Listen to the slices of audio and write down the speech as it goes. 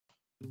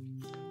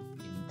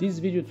In this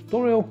video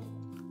tutorial,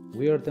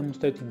 we are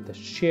demonstrating the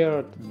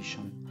shared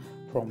mission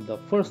from the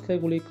FRIST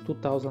LEGO League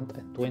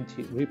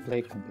 2020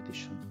 replay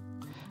competition.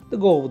 The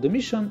goal of the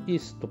mission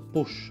is to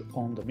push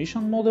on the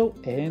mission model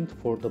and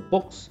for the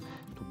box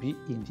to be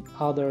in the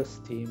other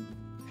team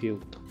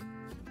field.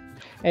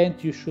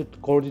 And you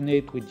should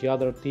coordinate with the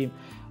other team.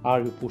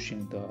 Are you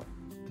pushing the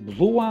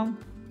blue one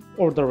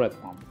or the red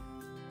one?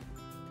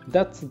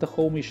 That's the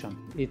whole mission.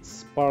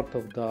 It's part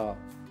of the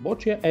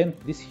Boccia, and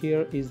this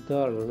here is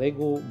the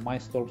LEGO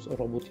Mindstorms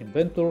Robot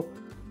Inventor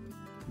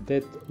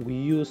that we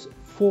use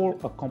for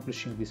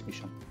accomplishing this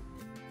mission.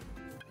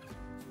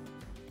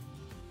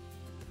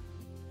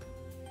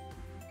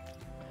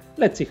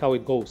 Let's see how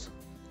it goes.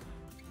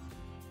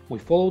 We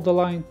follow the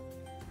line,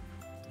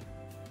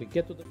 we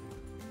get to the...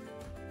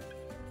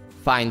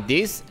 Find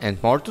this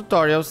and more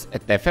tutorials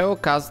at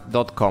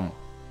FLLCasts.com.